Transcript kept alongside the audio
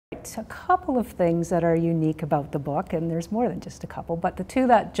right, a couple of things that are unique about the book, and there's more than just a couple, but the two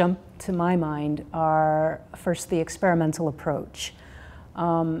that jump to my mind are, first, the experimental approach.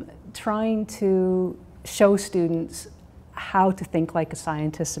 Trying to show students how to think like a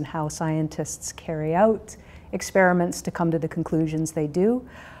scientist and how scientists carry out experiments to come to the conclusions they do.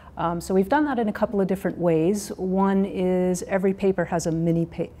 So we've done that in a couple of different ways. One is every chapter has a mini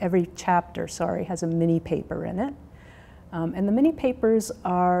paper in it. And the mini papers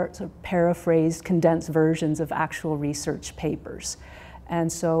are sort of paraphrased, condensed versions of actual research papers.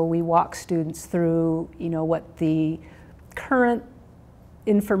 And so we walk students through, what the current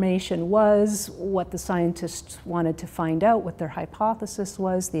information was, what the scientists wanted to find out, what their hypothesis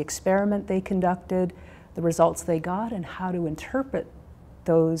was, the experiment they conducted, the results they got, and how to interpret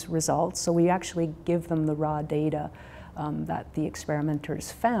those results. So we actually give them the raw data that the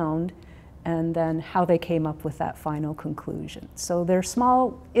experimenters found, and then how they came up with that final conclusion. So they're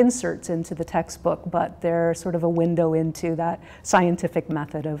small inserts into the textbook, but they're sort of a window into that scientific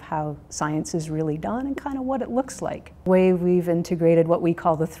method of how science is really done and kind of what it looks like. The way we've integrated what we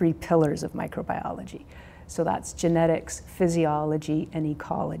call the 3 pillars of microbiology. So that's genetics, physiology, and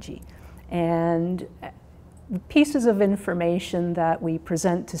ecology. And pieces of information that we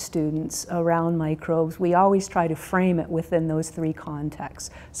present to students around microbes, we always try to frame it within those 3 contexts.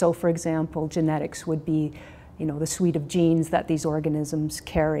 So for example, genetics would be, the suite of genes that these organisms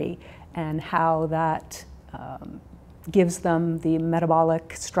carry and how that gives them the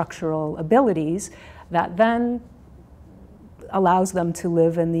metabolic structural abilities that then allows them to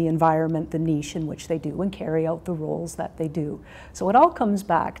live in the environment, the niche in which they do, and carry out the roles that they do. So it all comes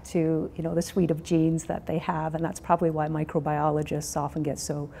back to, the suite of genes that they have, and that's probably why microbiologists often get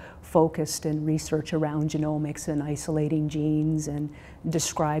so focused in research around genomics and isolating genes and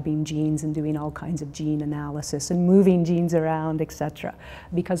describing genes and doing all kinds of gene analysis and moving genes around, etc.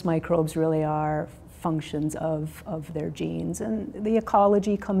 Because microbes really are functions of their genes. And the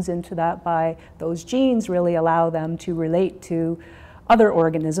ecology comes into that by those genes really allow them to relate to other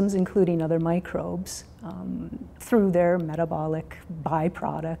organisms, including other microbes, through their metabolic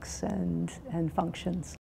byproducts and functions.